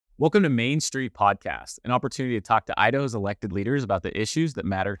Welcome to Main Street Podcast, an opportunity to talk to Idaho's elected leaders about the issues that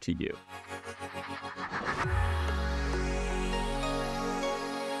matter to you.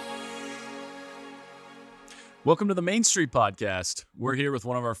 Welcome to the Main Street Podcast. We're here with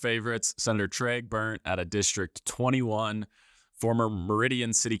one of our favorites, Senator Treg Bernt out of District 21, former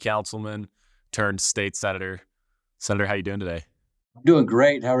Meridian City Councilman turned state senator. Senator, how you doing today? I'm doing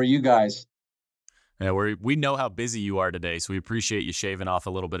great. How are you guys? Yeah, we know how busy you are today, so we appreciate you shaving off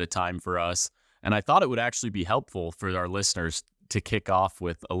a little bit of time for us. And I thought it would actually be helpful for our listeners to kick off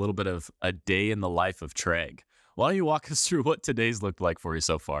with a little bit of a day in the life of Treg. Why don't you walk us through what today's looked like for you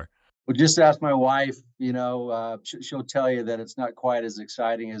so far? Well, just ask my wife. She'll tell you that it's not quite as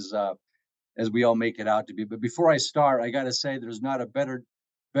exciting as we all make it out to be. But before I start, I got to say there's not a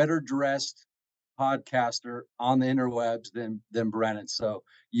better dressed podcaster on the interwebs than Brennan. So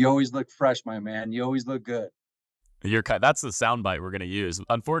you always look fresh, my man. You always look good. That's the soundbite we're going to use.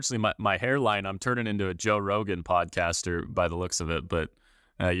 Unfortunately, my hairline, I'm turning into a Joe Rogan podcaster by the looks of it, but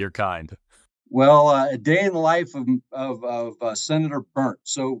you're kind. Well, a day in the life of Senator Bernt.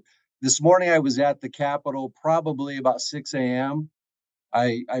 So this morning I was at the Capitol probably about 6 a.m.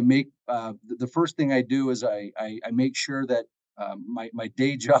 I make the first thing I do is I make sure that my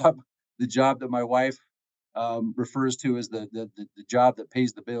day job, the job that my wife refers to as the job that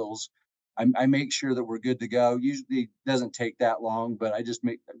pays the bills, I make sure that we're good to go. Usually doesn't take that long, but I just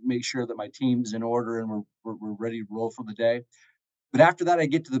make sure that my team's in order and we're ready to roll for the day. But after that, I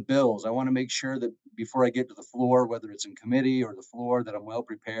get to the bills. I want to make sure that before I get to the floor, whether it's in committee or the floor, that I'm well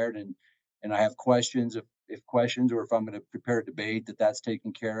prepared and I have questions if questions, or if I'm going to prepare a debate, that's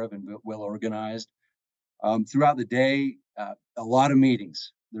taken care of and well organized. Throughout the day, a lot of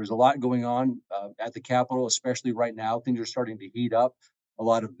meetings. There's a lot going on at the Capitol, especially right now. Things are starting to heat up. A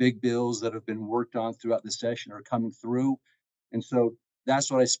lot of big bills that have been worked on throughout the session are coming through. And so that's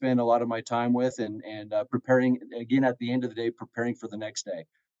what I spend a lot of my time with and preparing, again, at the end of the day, preparing for the next day.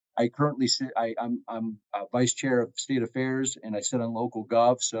 I currently sit, I'm vice chair of state affairs and I sit on local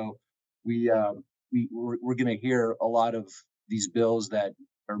gov. So we're going to hear a lot of these bills that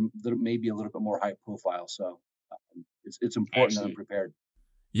are maybe a little bit more high profile. So it's important that I'm prepared.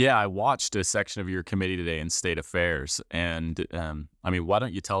 Yeah, I watched a section of your committee today in state affairs. And why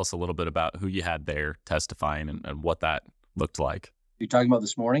don't you tell us a little bit about who you had there testifying and what that looked like? You're talking about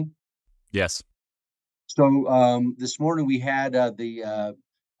this morning? Yes. So this morning we had the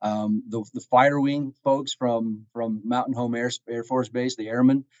fire wing folks from Mountain Home Air Force Base, the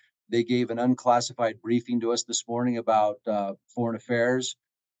airmen. They gave an unclassified briefing to us this morning about foreign affairs.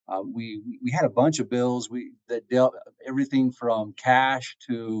 We had a bunch of bills that dealt everything from cash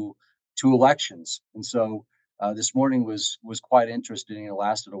to elections, and so this morning was quite interesting. It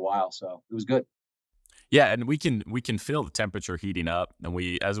lasted a while, so it was good. Yeah, and we can feel the temperature heating up, and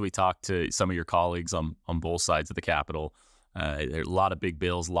as we talk to some of your colleagues on both sides of the Capitol, there are a lot of big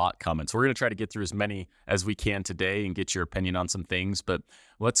bills, a lot coming. So we're going to try to get through as many as we can today and get your opinion on some things. But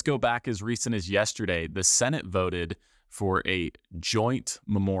let's go back as recent as yesterday. The Senate voted for a joint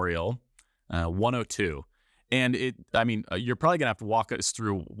memorial, 102. And you're probably going to have to walk us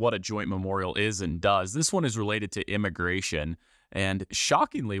through what a joint memorial is and does. This one is related to immigration. And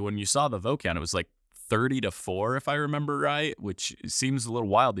shockingly, when you saw the vote count, it was like 30-4, if I remember right, which seems a little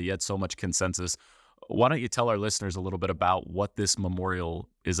wild that you had so much consensus. Why don't you tell our listeners a little bit about what this memorial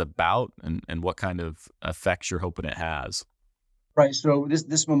is about and what kind of effects you're hoping it has? Right. So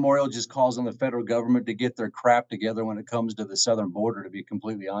this memorial just calls on the federal government to get their crap together when it comes to the southern border, to be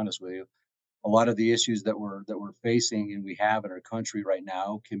completely honest with you. A lot of the issues that we're facing and we have in our country right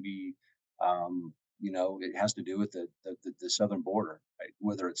now can be, it has to do with the southern border, right?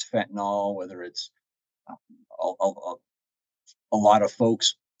 Whether it's fentanyl, whether it's a lot of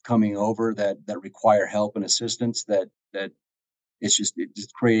folks coming over that require help and assistance, that it's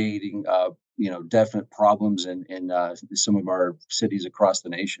just creating definite problems in some of our cities across the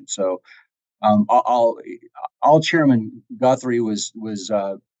nation. So all Chairman Guthrie was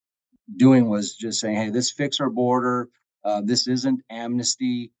doing was just saying, hey, let's fix our border. This isn't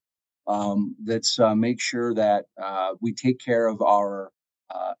amnesty. Let's make sure that we take care of our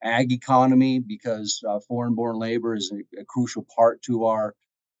ag economy, because foreign-born labor is a crucial part to our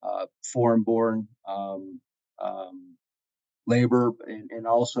foreign-born labor, and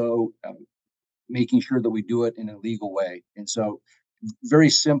also making sure that we do it in a legal way. And so, very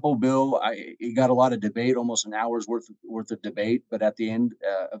simple bill. It got a lot of debate, almost an hour's worth of debate, but at the end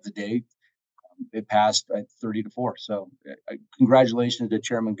of the day, it passed 30-4. So congratulations to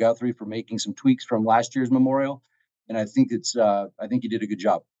Chairman Guthrie for making some tweaks from last year's memorial. And I think he did a good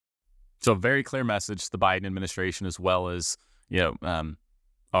job. So very clear message to the Biden administration, as well as,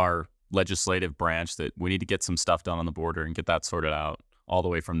 our legislative branch that we need to get some stuff done on the border and get that sorted out all the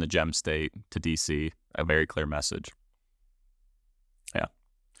way from the gem state to DC. A very clear message. Yeah.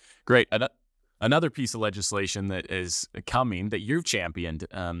 Great. Another piece of legislation that is coming that you've championed,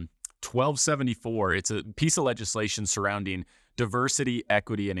 1274. It's a piece of legislation surrounding diversity,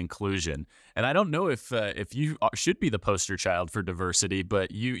 equity, and inclusion. And I don't know if you should be the poster child for diversity,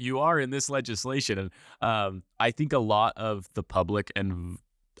 but you are in this legislation. And I think a lot of the public and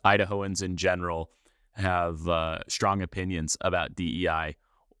Idahoans in general have strong opinions about DEI.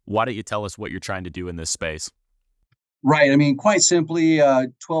 Why don't you tell us what you're trying to do in this space? Right. I mean, quite simply,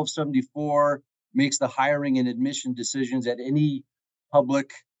 1274 makes the hiring and admission decisions at any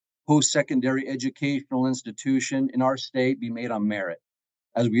public post-secondary educational institution in our state be made on merit.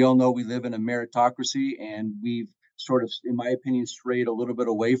 As we all know, we live in a meritocracy, and we've sort of, in my opinion, strayed a little bit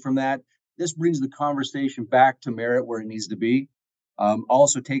away from that. This brings the conversation back to merit where it needs to be.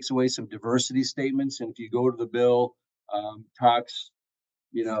 Also takes away some diversity statements. And if you go to the bill, talks,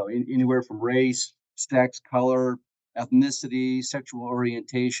 anywhere from race, sex, color, ethnicity, sexual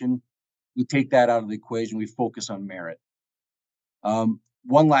orientation. We take that out of the equation. We focus on merit. One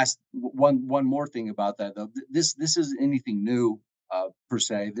more thing about that, though. This isn't anything new per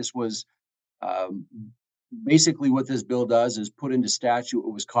se. This was basically what this bill does is put into statute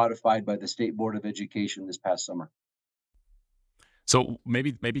what was codified by the State Board of Education this past summer. So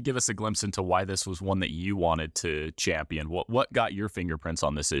maybe give us a glimpse into why this was one that you wanted to champion. What got your fingerprints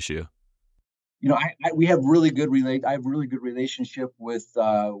on this issue? We have I have really good relationship with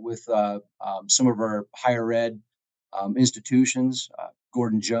some of our higher ed institutions.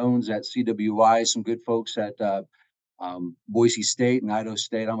 Gordon Jones at CWI, some good folks at Boise State and Idaho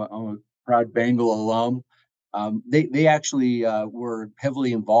State. I'm a proud Bengal alum. They actually were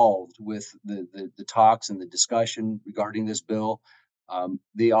heavily involved with the talks and the discussion regarding this bill.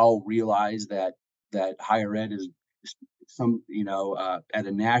 They all realize that higher ed is some, at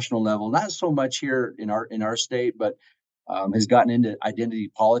a national level, not so much here in our state, but has gotten into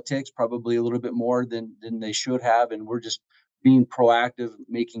identity politics probably a little bit more than they should have. And we're just being proactive,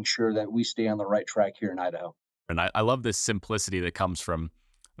 making sure that we stay on the right track here in Idaho. And I love this simplicity that comes from,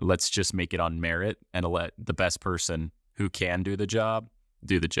 let's just make it on merit and let the best person who can do the job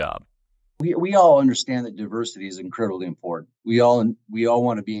do the job. We all understand that diversity is incredibly important. We all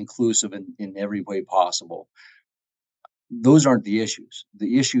want to be inclusive in every way possible. Those aren't the issues.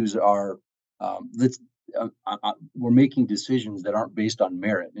 The issues are we're making decisions that aren't based on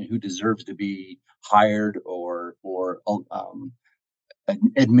merit and who deserves to be hired or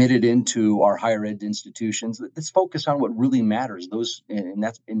admitted into our higher ed institutions. Let's focus on what really matters. And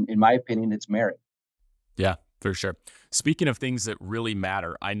that's in my opinion, it's merit. Yeah, for sure. Speaking of things that really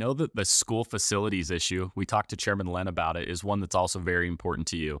matter, I know that the school facilities issue, we talked to Chairman Len about it, is one that's also very important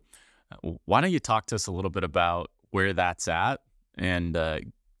to you. Why don't you talk to us a little bit about where that's at and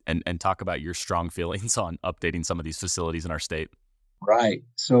talk about your strong feelings on updating some of these facilities in our state? Right.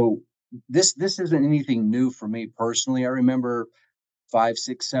 So this isn't anything new for me personally. I remember 5,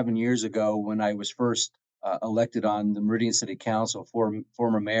 6, 7 years ago when I was first elected on the Meridian City Council,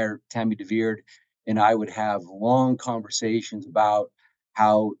 former Mayor Tammy DeVeard and I would have long conversations about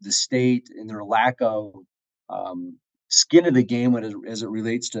how the state and their lack of skin in the game as it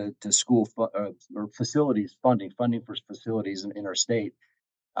relates to school or facilities funding for facilities in our state.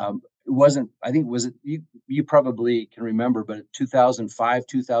 It wasn't, I think, you probably can remember, but in 2005,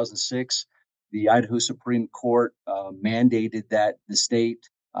 2006, the Idaho Supreme Court mandated that the state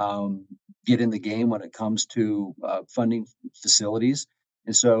get in the game when it comes to funding facilities.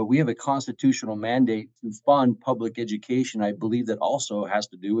 And so we have a constitutional mandate to fund public education. I believe that also has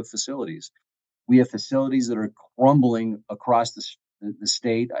to do with facilities. We have facilities that are crumbling across the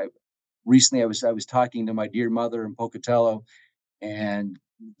state. Recently, I was talking to my dear mother in Pocatello, and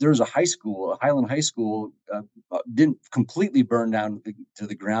there's a Highland High School, didn't completely burn down to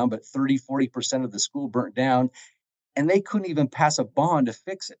the ground, but 30-40% of the school burnt down, and they couldn't even pass a bond to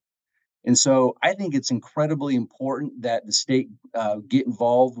fix it. And so I think it's incredibly important that the state get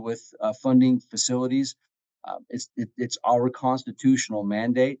involved with funding facilities. It's our constitutional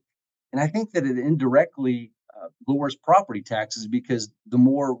mandate. And I think that it indirectly lowers property taxes, because the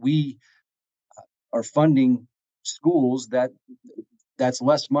more we are funding schools, that's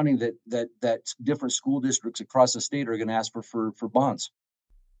less money that different school districts across the state are going to ask for bonds.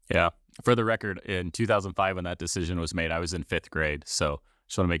 Yeah. For the record, in 2005, when that decision was made, I was in 5th grade. So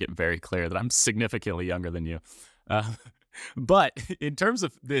just want to make it very clear that I'm significantly younger than you. But in terms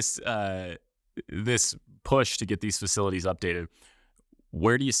of this push to get these facilities updated,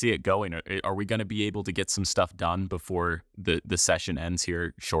 Where do you see it going? Are we going to be able to get some stuff done before the session ends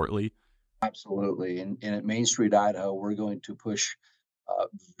here shortly? Absolutely. And at Main Street, Idaho, we're going to push uh,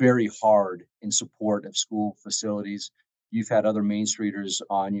 very hard in support of school facilities. You've had other Main Streeters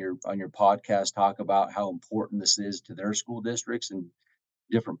on your podcast talk about how important this is to their school districts and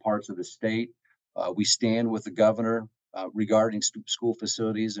different parts of the state. We stand with the governor regarding school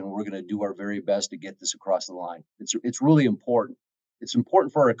facilities, and we're going to do our very best to get this across the line. It's really important. It's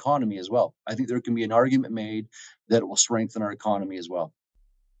important for our economy as well. I think there can be an argument made that it will strengthen our economy as well.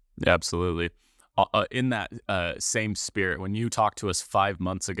 Absolutely. In that same spirit, when you talked to us 5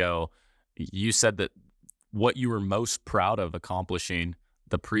 months ago, you said that what you were most proud of accomplishing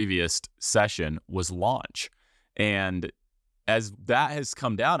the previous session was launch. And as that has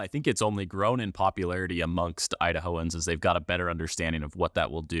come down, I think it's only grown in popularity amongst Idahoans as they've got a better understanding of what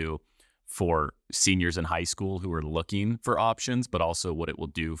that will do for seniors in high school who are looking for options, but also what it will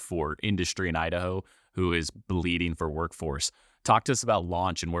do for industry in Idaho who is bleeding for workforce. Talk to us about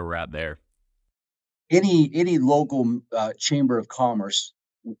launch and where we're at there. Any local chamber of commerce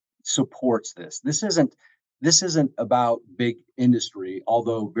supports this. This isn't about big industry,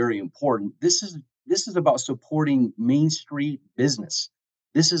 although very important. This is about supporting Main Street business.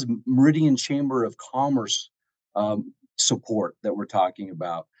 This is Meridian Chamber of Commerce support that we're talking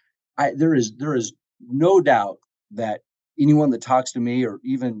about. There is no doubt that anyone that talks to me, or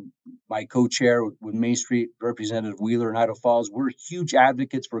even my co-chair with Main Street, Representative Wheeler in Idaho Falls, we're huge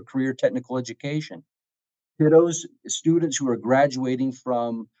advocates for career technical education. Kiddos, students who are graduating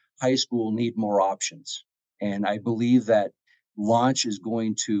from high school need more options. And I believe that launch is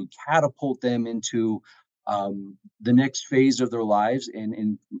going to catapult them into the next phase of their lives.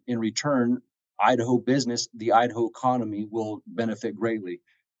 And in return, Idaho business, the Idaho economy will benefit greatly.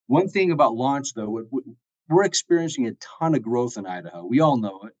 One thing about launch, though, we're experiencing a ton of growth in Idaho. We all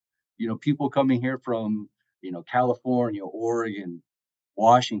know it. You know, people coming here from, California, Oregon,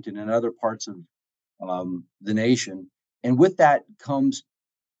 Washington, and other parts of the nation. And with that comes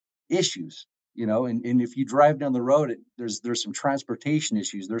issues, and if you drive down the road, there's some transportation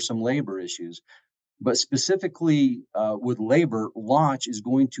issues, there's some labor issues, but specifically with labor, launch is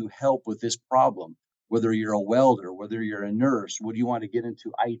going to help with this problem. Whether you're a welder, whether you're a nurse, would you want to get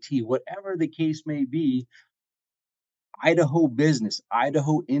into IT, whatever the case may be, Idaho business,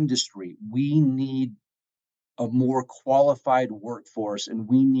 Idaho industry, we need a more qualified workforce, and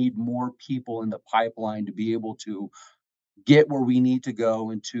we need more people in the pipeline to be able to get where we need to go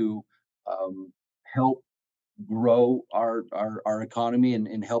and to help grow our economy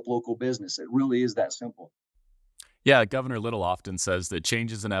and help local business. It really is that simple. Yeah, Governor Little often says that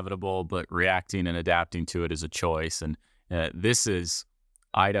change is inevitable, but reacting and adapting to it is a choice. And this is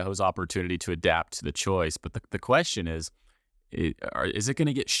Idaho's opportunity to adapt to the choice. But the question is it going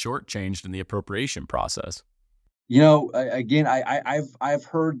to get shortchanged in the appropriation process? Again, I've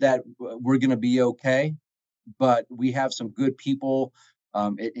heard that we're going to be okay, but we have some good people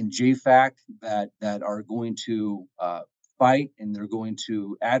in JFAC that are going to fight, and they're going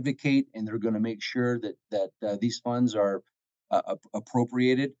to advocate, and they're going to make sure that these funds are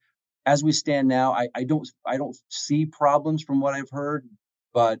appropriated. As we stand now, I don't see problems from what I've heard,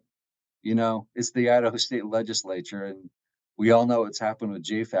 but it's the Idaho State Legislature, and we all know what's happened with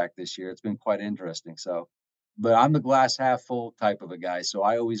JFAC this year. It's been quite interesting. So, but I'm the glass half full type of a guy, so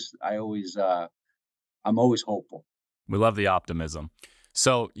I'm always hopeful. We love the optimism.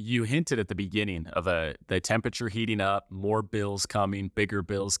 So you hinted at the beginning of the temperature heating up, more bills coming, bigger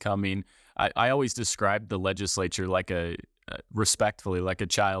bills coming. I always describe the legislature like respectfully, like a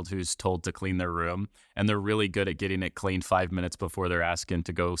child who's told to clean their room, and they're really good at getting it cleaned 5 minutes before they're asking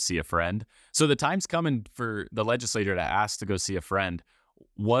to go see a friend. So the time's coming for the legislator to ask to go see a friend.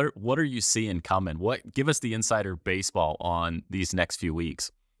 What are you seeing coming? Give us the insider baseball on these next few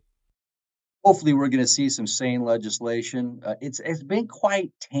weeks. Hopefully, we're going to see some sane legislation. It's been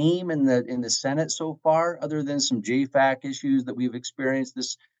quite tame in the Senate so far, other than some JFAC issues that we've experienced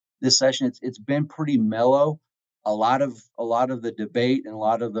this session. It's been pretty mellow. A lot of the debate and a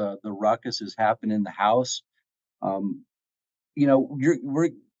lot of the ruckus has happened in the House. Um, we're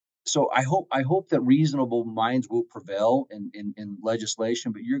so I hope that reasonable minds will prevail in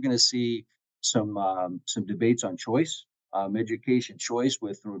legislation, but you're going to see some debates on choice, education choice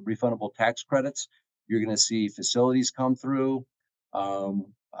with refundable tax credits. You're going to see facilities come through. Um,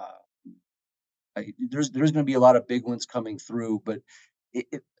 uh, there's going to be a lot of big ones coming through, but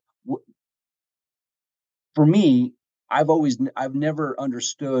it for me, I've never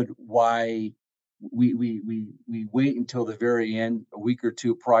understood why we wait until the very end, a week or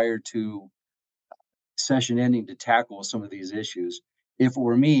two prior to session ending, to tackle some of these issues. if it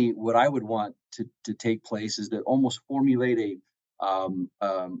were me, what I would want to take place is to almost formulate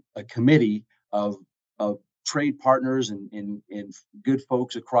a committee of of trade partners and good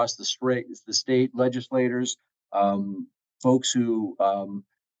folks across the state legislators, folks who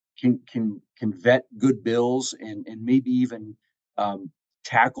can vet good bills and maybe even um,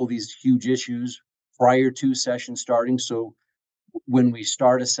 tackle these huge issues prior to session starting. So when we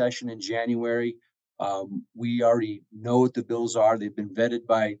start a session in January, we already know what the bills are. They've been vetted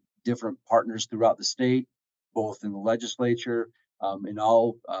by different partners throughout the state, both in the legislature, in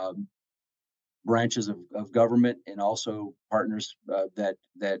all branches of government, and also partners that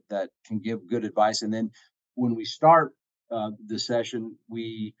can give good advice. And then when we start the session,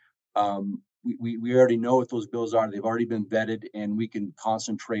 we already know what those bills are. They've already been vetted, and we can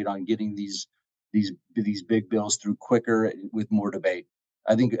concentrate on getting these big bills through quicker with more debate.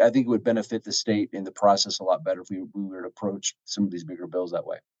 I think it would benefit the state in the process a lot better if we were to approach some of these bigger bills that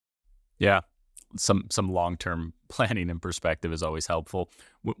way. Yeah. Some long-term planning and perspective is always helpful.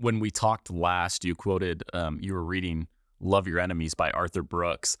 When we talked last, you quoted, you were reading Love Your Enemies by Arthur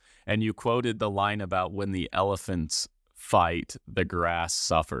Brooks, and you quoted the line about when the elephants fight, the grass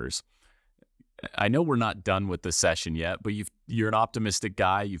suffers. I know we're not done with the session yet, but you're an optimistic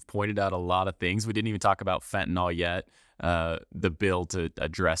guy. You've pointed out a lot of things. We didn't even talk about fentanyl yet, the bill to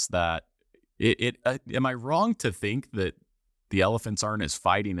address that. Am I wrong to think that the elephants aren't as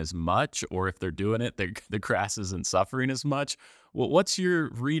fighting as much, or if they're doing it, the grass isn't suffering as much? Well, what's your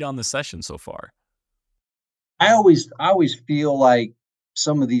read on the session so far? I always feel like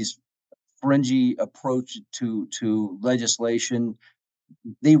some of these fringy approach to legislation,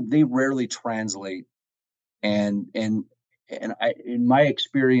 they rarely translate. And and and I, in my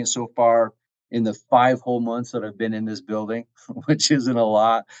experience so far, in the 5 whole months that I've been in this building, which isn't a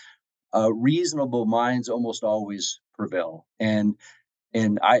lot, reasonable minds almost always prevail. And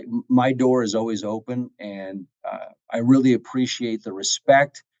my door is always open, and I really appreciate the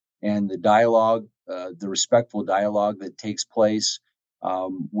respect and the dialogue, the respectful dialogue that takes place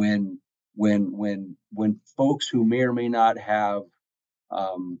when folks who may or may not have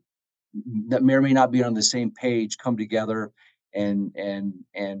um, that may or may not be on the same page come together and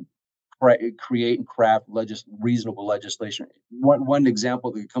create and craft reasonable legislation. One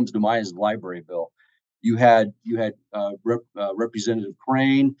example that comes to mind is the library bill. You had Representative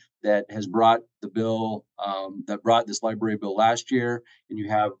Crane that has brought the bill, that brought this library bill last year, and you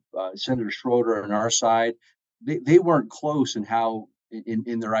have Senator Schroeder on our side. They weren't close in how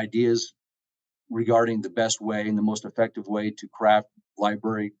in their ideas regarding the best way and the most effective way to craft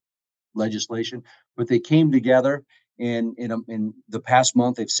library legislation, but they came together, and in the past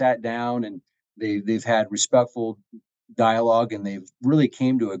month they've sat down and they've had respectful dialogue, and they've really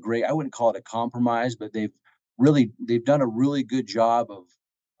came to a great, I wouldn't call it a compromise, but they've done a really good job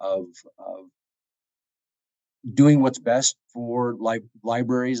of doing what's best for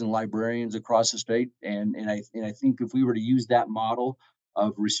libraries and librarians across the state. And I think if we were to use that model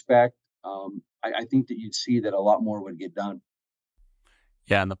of respect, I think that you'd see that a lot more would get done.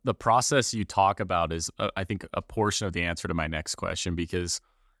 Yeah, and the process you talk about is, I think, a portion of the answer to my next question, because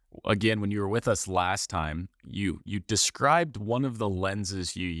again, when you were with us last time, you described one of the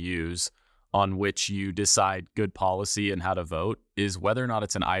lenses you use on which you decide good policy and how to vote is whether or not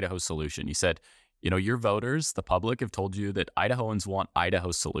it's an Idaho solution. You said, your voters, the public, have told you that Idahoans want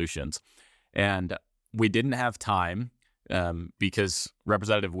Idaho solutions. And we didn't have time because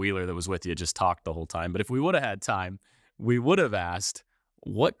Representative Wheeler that was with you just talked the whole time. But if we would have had time, we would have asked,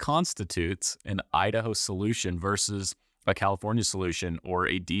 what constitutes an Idaho solution versus a California solution or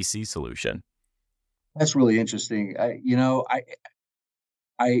a DC solution? That's really interesting. I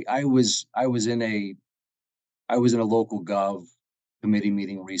was in a local gov committee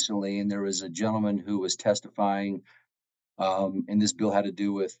meeting recently, and there was a gentleman who was testifying, and this bill had to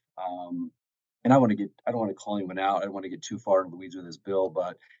do with, and I don't want to call anyone out. I don't want to get too far into the weeds with this bill,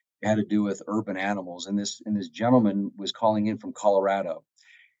 but it had to do with urban animals. And this gentleman was calling in from Colorado,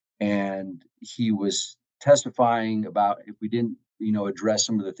 and he was testifying about if we didn't, address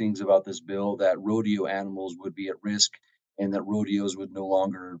some of the things about this bill, that rodeo animals would be at risk, and that rodeos would no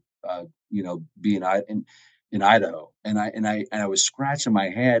longer, be in Idaho. And I was scratching my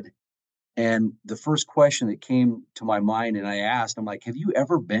head, and the first question that came to my mind, and I asked, I'm like, "Have you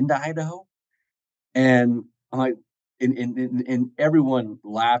ever been to Idaho?" And I'm like, and everyone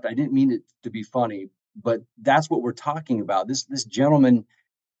laughed. I didn't mean it to be funny, but that's what we're talking about. This gentleman,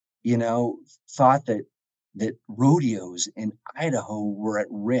 you know, thought that rodeos in Idaho were at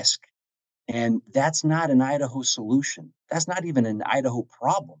risk, and that's not an Idaho solution. That's not even an Idaho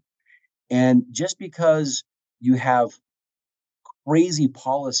problem. And just because you have crazy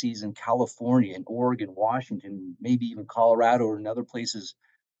policies in California and Oregon, Washington, maybe even Colorado and other places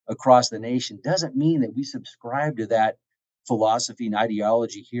across the nation doesn't mean that we subscribe to that philosophy and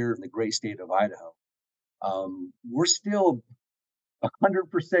ideology here in the great state of Idaho. We're still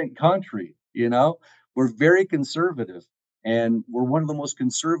 100% country, you know? We're very conservative, and we're one of the most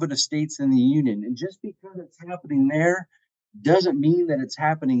conservative states in the union. And just because it's happening there doesn't mean that it's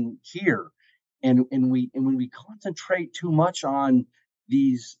happening here. And when we concentrate too much on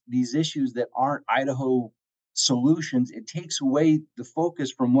these issues that aren't Idaho solutions, it takes away the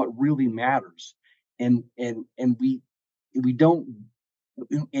focus from what really matters. And we don't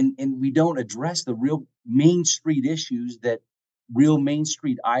and we don't address the real Main Street issues that real Main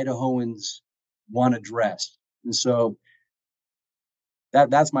Street Idahoans want addressed. And so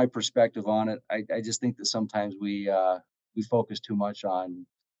that's my perspective on it. I just think that sometimes we focus too much on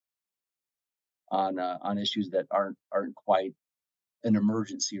issues that aren't quite an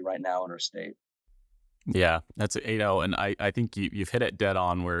emergency right now in our state. Yeah, that's, and I think you've hit it dead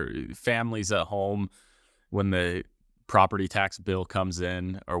on, where families at home, when the property tax bill comes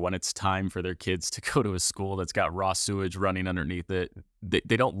in, or when it's time for their kids to go to a school that's got raw sewage running underneath it,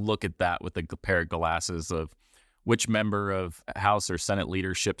 they don't look at that with a pair of glasses of which member of House or Senate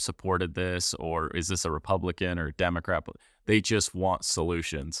leadership supported this, or is this a Republican or a Democrat? They just want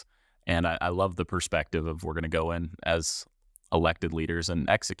solutions. And I love the perspective of, we're going to go in as elected leaders and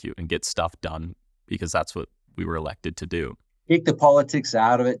execute and get stuff done, because that's what we were elected to do. Take the politics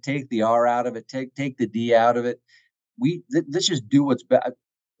out of it, take the R out of it, take the D out of it. Let's just do what's best.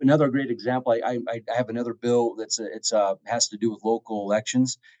 Another great example. I have another bill that's has to do with local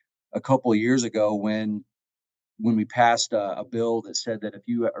elections. A couple of years ago, when we passed a bill that said that if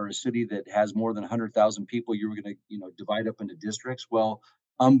you are a city that has more than 100,000 people, you were going to divide up into districts. Well,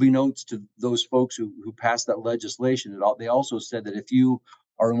 unbeknownst to those folks who passed that legislation, they also said that if you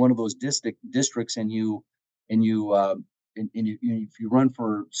are in one of those districts and if you run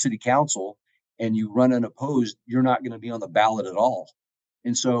for city council and you run unopposed, you're not going to be on the ballot at all.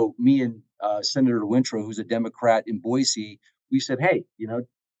 And so me and Senator Wintro, who's a Democrat in Boise, we said, hey,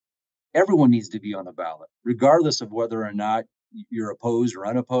 everyone needs to be on the ballot, regardless of whether or not you're opposed or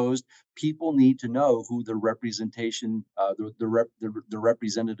unopposed. People need to know who their representation, the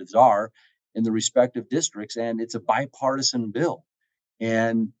representatives are in the respective districts, and it's a bipartisan bill.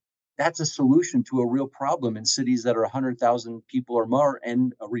 And that's a solution to a real problem in cities that are 100,000 people or more,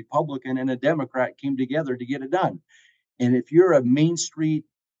 and a Republican and a Democrat came together to get it done. And if you're a Main Street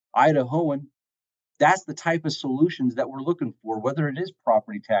Idahoan, that's the type of solutions that we're looking for, whether it is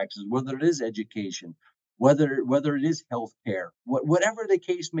property taxes, whether it is education, whether it is healthcare, whatever the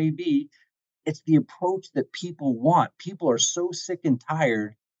case may be. It's the approach that people want. People are so sick and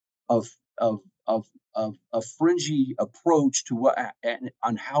tired of of of a fringy approach to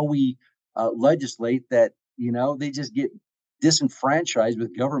on how we legislate, that they just get disenfranchised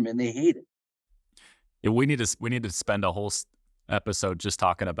with government. They hate it. Yeah, we need to spend a whole episode just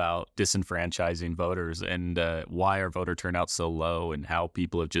talking about disenfranchising voters, and why our voter turnout's so low, and how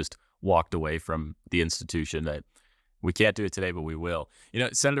people have just walked away from the institution. That we can't do it today, but we will.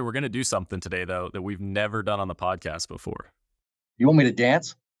 Senator, we're going to do something today, though, that we've never done on the podcast before. You want me to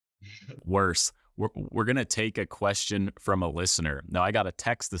dance? Worse. We're going to take a question from a listener. Now, I got a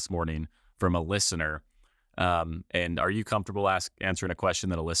text this morning from a listener. And are you comfortable answering a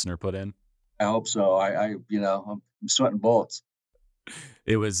question that a listener put in? I hope so. I'm sweating bullets.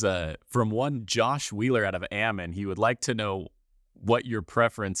 It was from one Josh Wheeler out of Ammon. He would like to know what your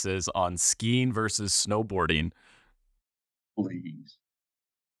preference is on skiing versus snowboarding. Please.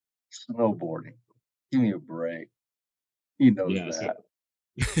 Snowboarding. Give me a break. He knows that.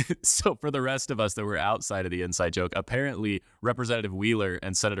 So for the rest of us that were outside of the inside joke, apparently Representative Wheeler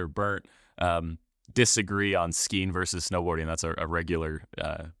and Senator Bernt disagree on skiing versus snowboarding. That's a regular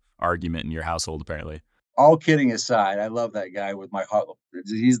argument in your household, apparently. All kidding aside, I love that guy with my heart.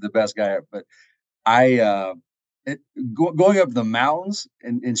 He's the best guy. But going up the mountains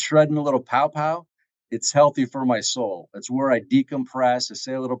and shredding a little pow pow, it's healthy for my soul. It's where I decompress. I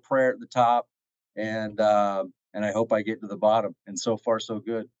say a little prayer at the top, and I hope I get to the bottom. And so far, so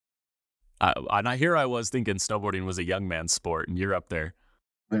good. I was thinking snowboarding was a young man's sport, and you're up there.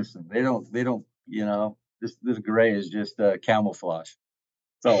 Listen, they don't. This gray is just camouflage.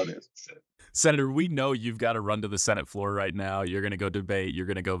 That's all it is. Senator, we know you've got to run to the Senate floor right now. You're going to go debate. You're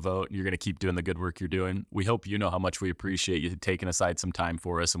going to go vote. And you're going to keep doing the good work you're doing. We hope you know how much we appreciate you taking aside some time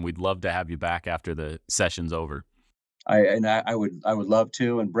for us, and we'd love to have you back after the session's over. I would love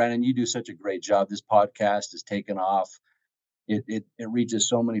to. And Brandon, you do such a great job. This podcast has taken off. It reaches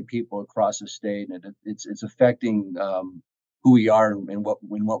so many people across the state, and it's affecting who we are and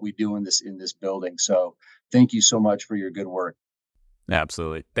what we do in this building. So thank you so much for your good work.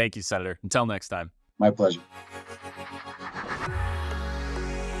 Absolutely. Thank you, Senator. Until next time. My pleasure.